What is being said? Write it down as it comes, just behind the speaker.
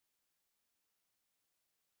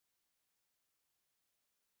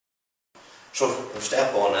So we'll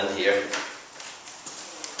step on in here.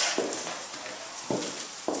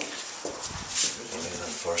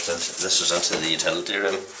 First, this is into the utility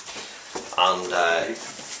room, and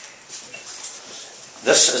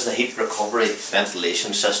this is the heat recovery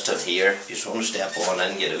ventilation system here. You just want to step on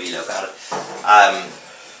in, get a wee look at it.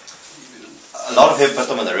 A lot of people put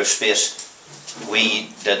them in the roof space. We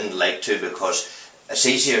didn't like to because it's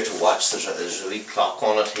easier to watch. There's a wee clock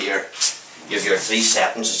on it here. You have your 3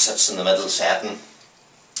 settings. It sits in the middle setting.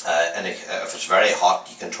 And if it's very hot,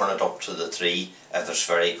 you can turn it up to the 3. If it's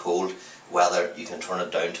very cold weather, you can turn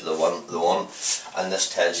it down to the one. And this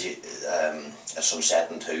tells you it's on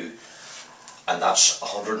setting 2, and that's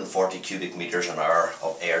 140 cubic meters an hour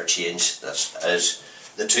of air change. That is,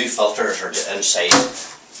 the 2 filters are inside.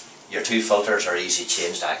 Your 2 filters are easy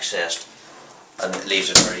changed, accessed, and it leaves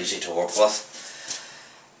it very easy to work with.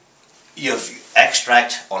 You've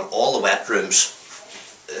extract on all the wet rooms.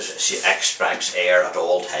 She extracts air at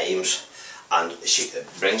all times, and she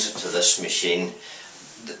brings it to this machine.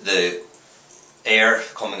 The air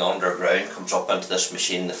coming underground comes up into this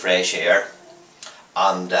machine, the fresh air,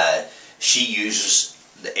 and she uses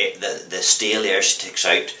the stale air she takes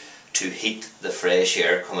out to heat the fresh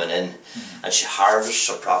air coming in, and she harvests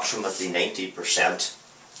approximately 90%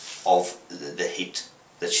 of the heat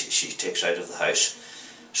that she takes out of the house.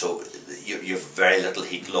 So you have very little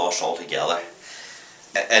heat loss altogether.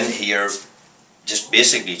 In here, just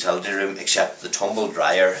basic utility room, except the tumble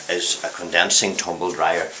dryer is a condensing tumble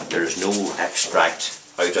dryer. There is no extract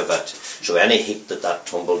out of it, so any heat that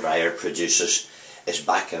tumble dryer produces is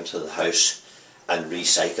back into the house and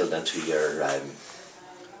recycled into your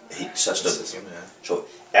heat system. So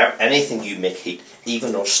anything you make heat,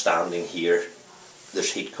 even us standing here,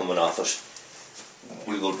 there's heat coming off us.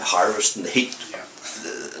 We will be harvesting the heat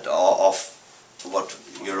off what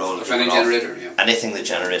you're all doing. Any generator, yeah. Anything that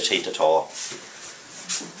generates heat at all.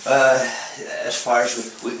 As far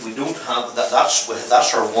as we don't have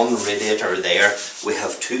that's our one radiator there. We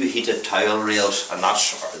have 2 heated towel rails, and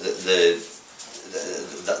that's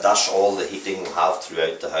that's all the heating we'll have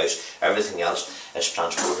throughout the house. Everything else is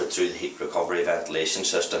transported through the heat recovery ventilation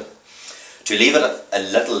system. To leave it a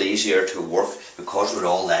little easier to work, because we're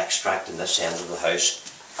all the extract in this end of the house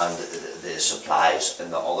and the supplies in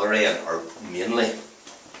the other end are mainly,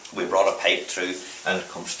 we brought a pipe through, and it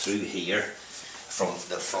comes through here from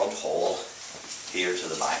the front hall here to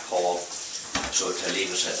the back hall. So to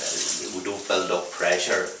leave us, we don't build up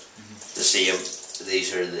pressure. The same,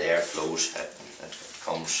 these are the air flows. It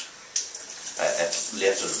comes, it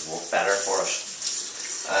later work better for us.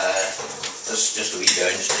 This is just a wee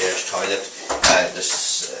downstairs toilet.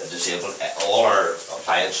 This disabled. All our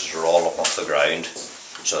appliances are all up off the ground,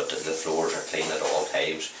 so the floors are clean at all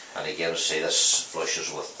times. And again, see, this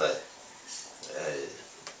flushes with the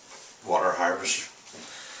water harvester.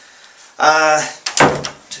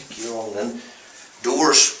 Take you on in.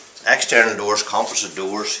 Doors, external doors, composite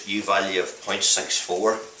doors, U value of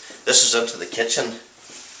 0.64. This is into the kitchen,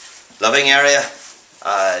 living area,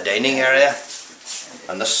 dining area,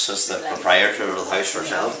 and this is the proprietor of the house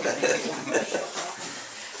herself.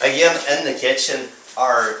 Again, in the kitchen,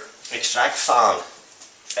 our extract fan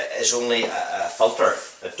is only a filter.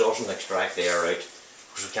 It doesn't extract the air out,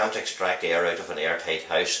 because we can't extract air out of an airtight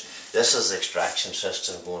house. This is the extraction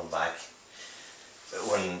system going back.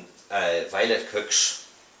 When Violet cooks,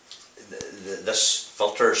 this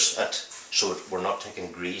filters it, so we're not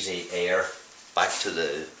taking greasy air back to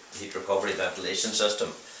the heat recovery ventilation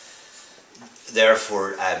system.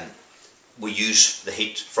 Therefore, we use the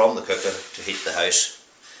heat from the cooking to heat the house.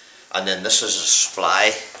 And then this is a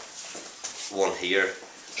supply one here,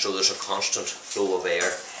 so there's a constant flow of air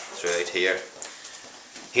throughout here.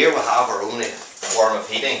 Here we have our only form of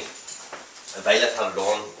heating. Violet had it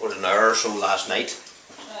on with an hour or so last night.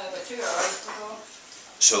 About 2 hours ago.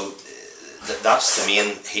 So that's the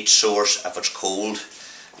main heat source if it's cold.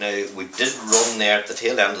 Now, we did run there at the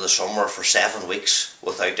tail end of the summer for 7 weeks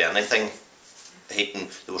without anything heating.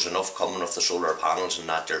 There was enough coming with the solar panels and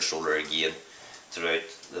natural solar again throughout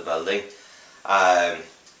the building.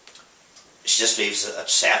 She just leaves it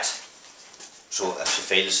set, so if she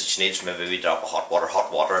feels that she needs maybe a wee drop of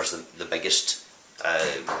hot water is the biggest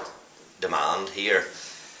demand here,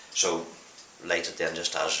 so light it then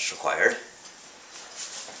just as it's required.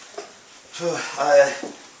 So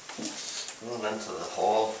going into the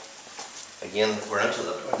hall, again we're into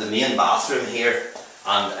the main bathroom here,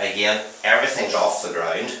 and again everything's off the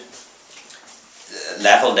ground.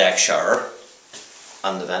 Level deck shower,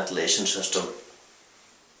 and the ventilation system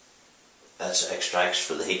that extracts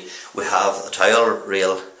for the heat. We have a towel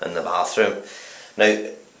rail in the bathroom. Now,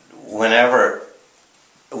 whenever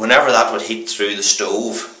whenever that would heat through the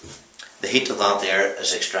stove, the heat of that there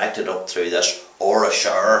is extracted up through this, or a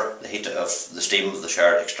shower, the heat of the steam of the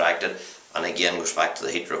shower extracted, and again goes back to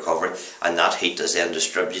the heat recovery, and that heat is then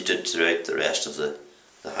distributed throughout the rest of the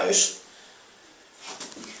house.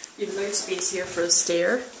 You've allowed space here for a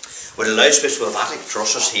stair. With a loud space, with attic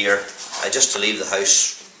trusses here, just to leave the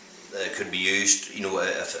house could be used, you know,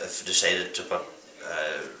 if decided to put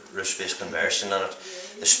roof space conversion in it.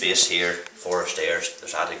 The space here for stairs,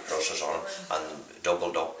 there's attic trusses on it, and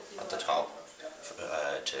doubled up at the top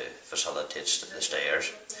to facilitate the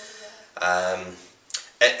stairs.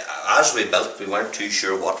 As we built, we weren't too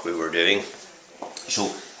sure what we were doing,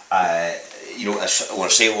 so you know, when I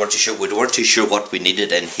say we weren't too sure, we weren't too sure what we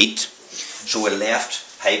needed in heat, so we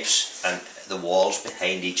left pipes and the walls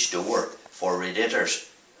behind each door for radiators,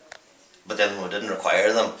 but then we didn't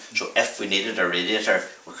require them. So if we needed a radiator,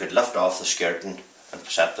 we could lift off the skirting and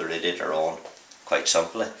set the radiator on quite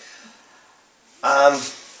simply.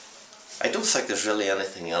 I don't think there's really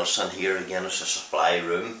anything else in here. Again, it's a supply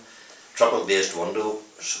room, triple glazed windows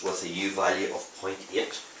with a U value of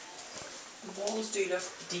 0.8. The walls do look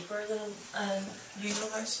deeper than a usual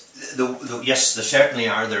house. Yes, they certainly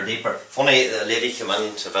are. They're deeper. Funny, the lady came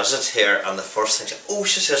in to visit here, and the first thing she said, "Oh,"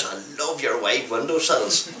 she says, "I love your wide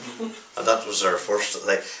windowsills," and that was her first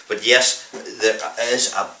thing. But yes, there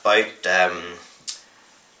is about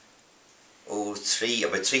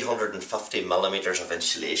 350 millimeters of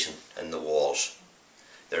insulation in the walls.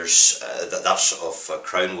 There's that's of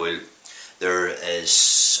crown wool. There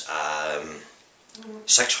is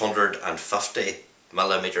 650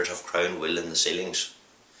 millimeters of crown wool in the ceilings,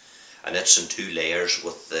 and it's in 2 layers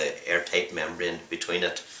with the airtight membrane between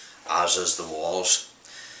it, as is the walls.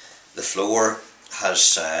 The floor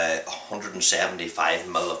has 175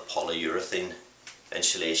 mil of polyurethane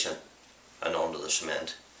insulation and onto the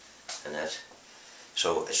cement in it,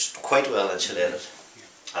 so it's quite well insulated.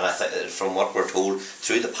 And I think that from what we're told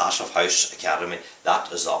through the Passive House Academy,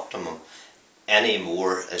 that is the optimum. Any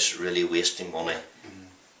more is really wasting money.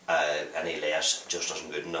 Any less just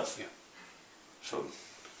isn't good enough. Yeah. So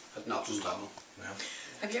It knocks us down. yeah.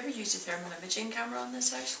 Have you ever used a thermal imaging camera on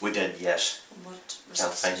this house? We did, yes. And what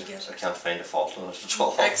results did you get? I can't find a fault in it at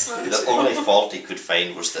all. Excellent. The only fault he could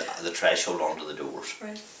find was the threshold under the doors.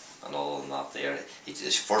 Right. And other than that,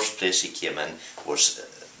 his first place he came in was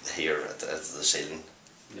here at the ceiling,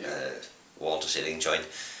 wall to ceiling joint.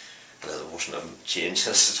 There wasn't a change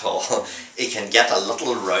in it at all. He can get a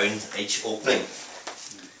little round each opening.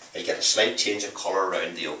 You get a slight change of colour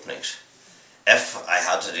around the openings. If I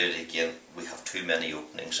had to do it again, we have too many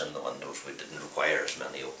openings in the windows. We didn't require as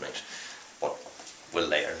many openings, but we'll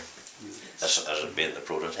learn. As it being the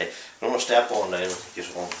prototype. I'm going to step on now and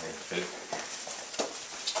just one thing through.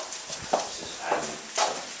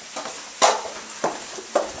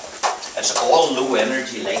 It's all low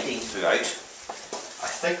energy lighting throughout. I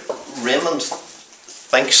think Raymond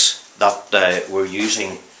thinks that we're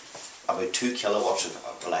using about 2 kilowatts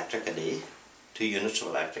of electric a day, 2 units of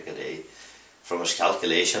electric a day from his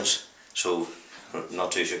calculations, so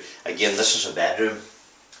not too sure. Again, this is a bedroom,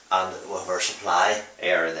 and we have our supply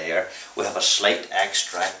air there. We have a slight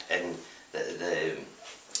extract in the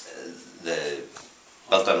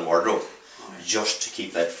built-in wardrobe just to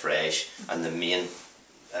keep it fresh, and the main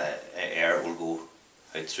air will go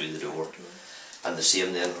out through the door. And the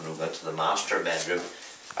same then when we go to the master bedroom.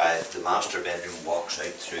 The master bedroom walks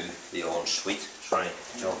out through the ensuite. Sorry,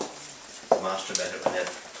 John. The master bedroom, and then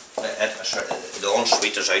the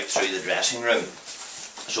ensuite is out through the dressing room.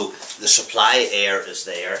 So the supply air is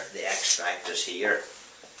there, the extract is here.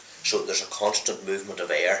 So there's a constant movement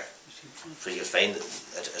of air. So you'll find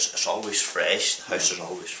that it's always fresh. The house is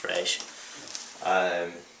always fresh.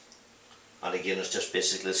 And again, it's just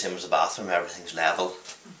basically the same as the bathroom. Everything's level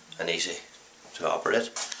and easy to operate.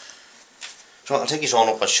 So I'll take you on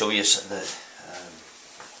up and show you the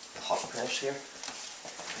hot press here.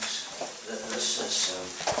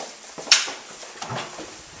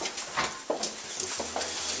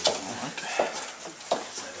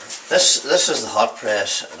 This is the hot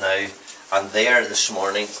press now, and there this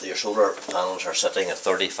morning your solar panels are sitting at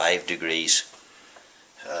 35 degrees.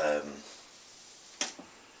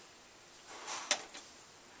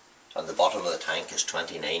 And the bottom of the tank is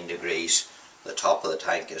 29 degrees. The top of the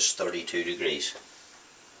tank is 32 degrees.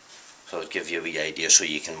 So it'll give you a wee idea so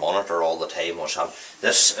you can monitor all the time what's happening.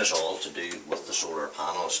 This is all to do with the solar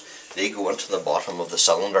panels. They go into the bottom of the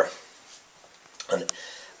cylinder, and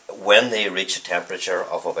when they reach a temperature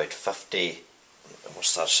of about 50,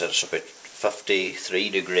 what's that said, it's about 53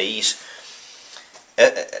 degrees,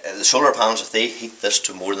 the solar panels, if they heat this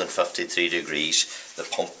to more than 53 degrees, the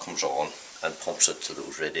pump comes on and pumps it to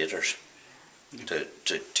those radiators to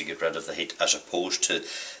get rid of the heat, as opposed to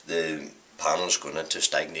the panels going into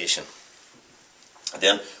stagnation.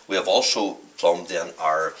 Then we have also plumbed in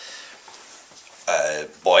our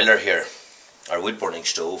boiler here, our wood burning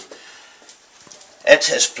stove. It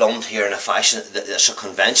is plumbed here in a fashion that it's a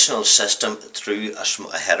conventional system through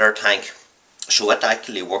a header tank, so it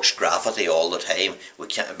actually works gravity all the time. We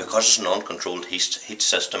can't, because it's an uncontrolled heat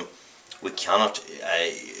system. We cannot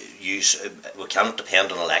we cannot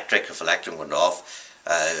depend on electric. If electric went off,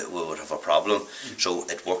 we would have a problem. So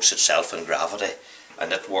it works itself in gravity,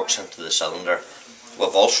 and it works into the cylinder. We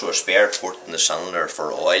have also a spare port in the cylinder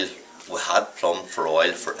for oil. We had plumbed for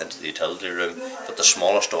oil into the utility room, but the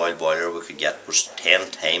smallest oil boiler we could get was 10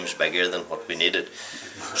 times bigger than what we needed.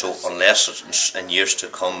 So unless in years to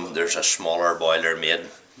come there's a smaller boiler made,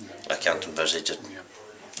 I can't envisage it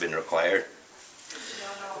being required.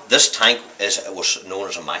 This tank was known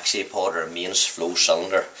as a maxi pod, or a mains flow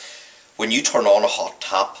cylinder. When you turn on a hot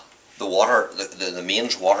tap, the water, the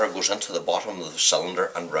mains water goes into the bottom of the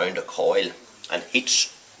cylinder and round a coil and heats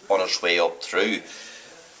on its way up through,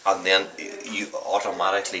 and then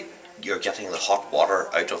you're getting the hot water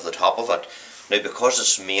out of the top of it. Now, because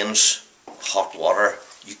it's mains hot water,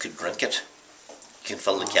 you could drink it. You can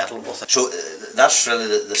fill the kettle with it. So that's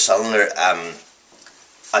really the cylinder,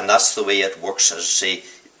 and that's the way it works. As I say,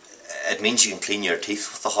 it means you can clean your teeth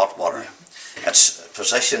with the hot water. It's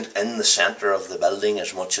positioned in the centre of the building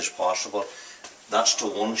as much as possible. That's to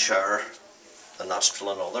one shower, and that's to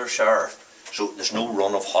another shower. So there's no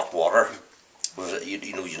run of hot water.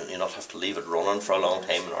 You not have to leave it running for a long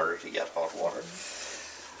time in order to get hot water.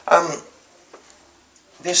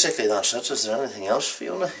 Basically that's it. Is there anything else,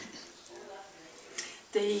 Fiona?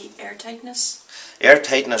 The air tightness? Air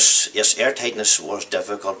tightness, yes, air tightness was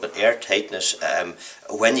difficult, but air tightness,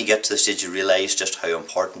 when you get to the stage you realise just how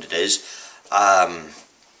important it is.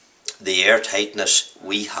 The air tightness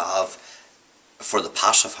we have for the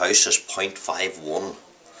Passiv Haus is 0.51.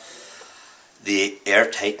 The air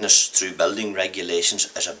tightness through building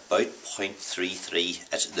regulations is about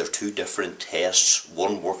 0.33. They're two different tests.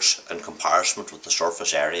 One works in comparison with the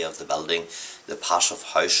surface area of the building. The Passiv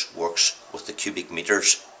Haus works with the cubic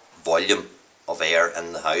meters volume of air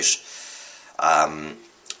in the house.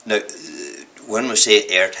 Now, when we say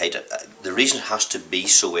airtight, the reason it has to be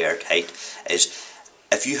so airtight is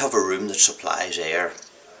if you have a room that supplies air,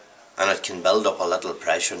 and it can build up a little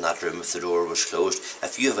pressure in that room if the door was closed.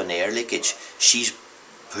 If you have an air leakage, she's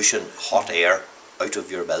pushing hot air out of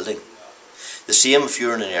your building. The same if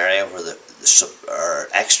you're in an area where the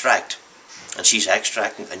extract, and she's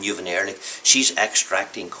extracting, and you have an air leak, she's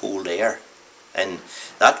extracting cold air, and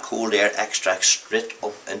that cold air extracts straight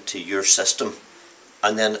up into your system,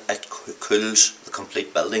 and then it cools the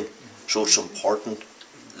complete building. So it's important.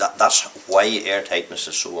 That's why air tightness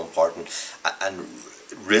is so important, and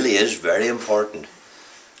really is very important.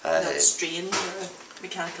 Not strain your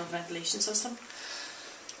mechanical ventilation system?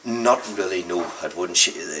 Not really, no, it wouldn't.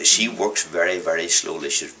 She works very, very slowly.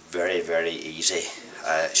 She's very, very easy.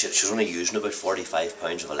 She's only using about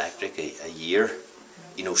 £45 of electric a year,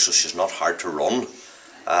 so she's not hard to run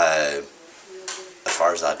as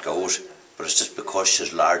far as that goes. But it's just because she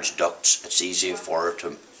has large ducts, it's easier for her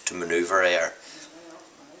to manoeuvre air.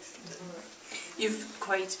 You've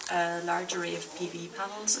quite a large array of PV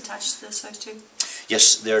panels attached to this house too?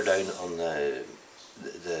 Yes, they're down on the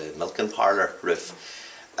milking parlour roof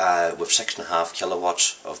with 6.5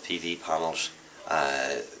 kilowatts of PV panels,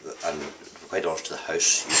 and quite honest, to the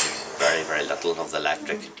house using very, very little of the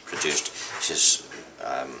electric produced. She's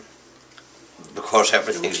because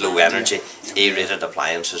everything's low energy, A-rated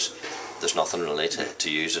appliances, there's nothing really to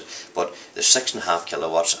use it. But there's 6.5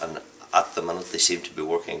 kilowatts, and at the minute they seem to be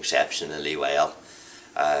working exceptionally well.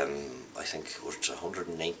 I think it was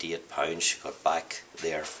 £198 she got back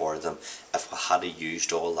there for them. If we had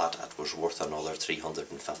used all that, it was worth another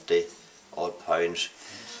 £350 odd.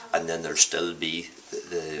 And then there'll still be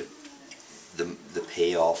the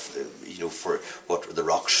payoff, for what the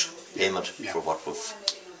rocks payment for what we've.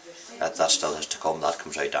 That still has to come. That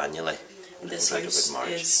comes out annually. This house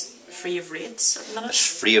is free of rates at the minute?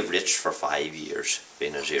 It's free of rates for 5 years,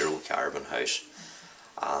 being a zero carbon house,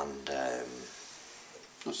 and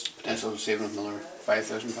that's potential saving of another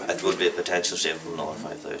 £5,000. It would be a potential saving of another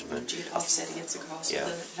 £5,000. Do you offset against the cost of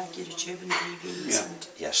the vacuated tube and the EVs? And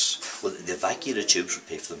yes, well, the vacuated tubes would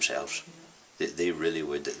pay for themselves. They really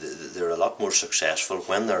would. They're a lot more successful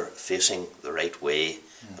when they're facing the right way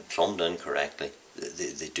and plumbed in correctly.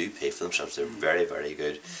 They do pay for themselves. They're very, very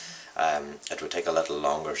good. It would take a little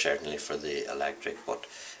longer certainly for the electric, but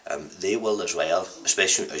they will as well,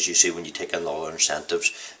 especially as you see when you take in all our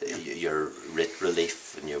incentives, your rate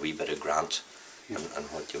relief and your wee bit of grant and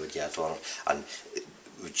what you would get on it, and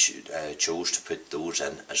we chose to put those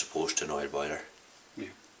in as opposed to an oil boiler. Yeah.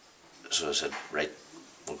 So I said, right,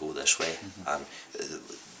 we'll go this way, and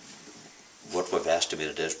what we've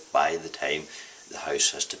estimated is by the time the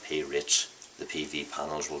house has to pay rates, the PV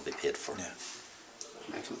panels will be paid for.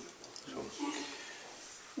 Yeah. Excellent. So,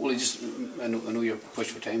 Well, I know you're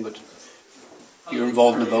pushed for time, but you're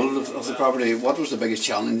involved in the build of the property. What was the biggest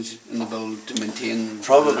challenge in the build to maintain?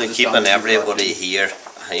 probably the keeping standards of the everybody property? here.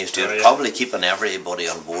 I used to probably keeping everybody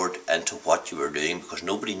on board into what you were doing, because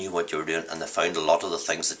nobody knew what you were doing, and they found a lot of the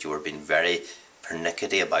things that you were being very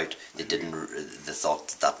pernickety about. They thought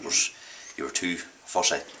that was, you were too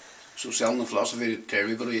fussy. So selling the philosophy to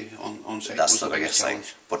everybody on site That's was the biggest thing.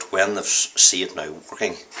 challenge. But when they see it now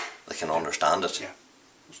working, they can understand it. Yeah,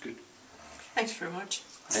 that's good. Thanks very much.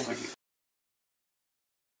 Thank you.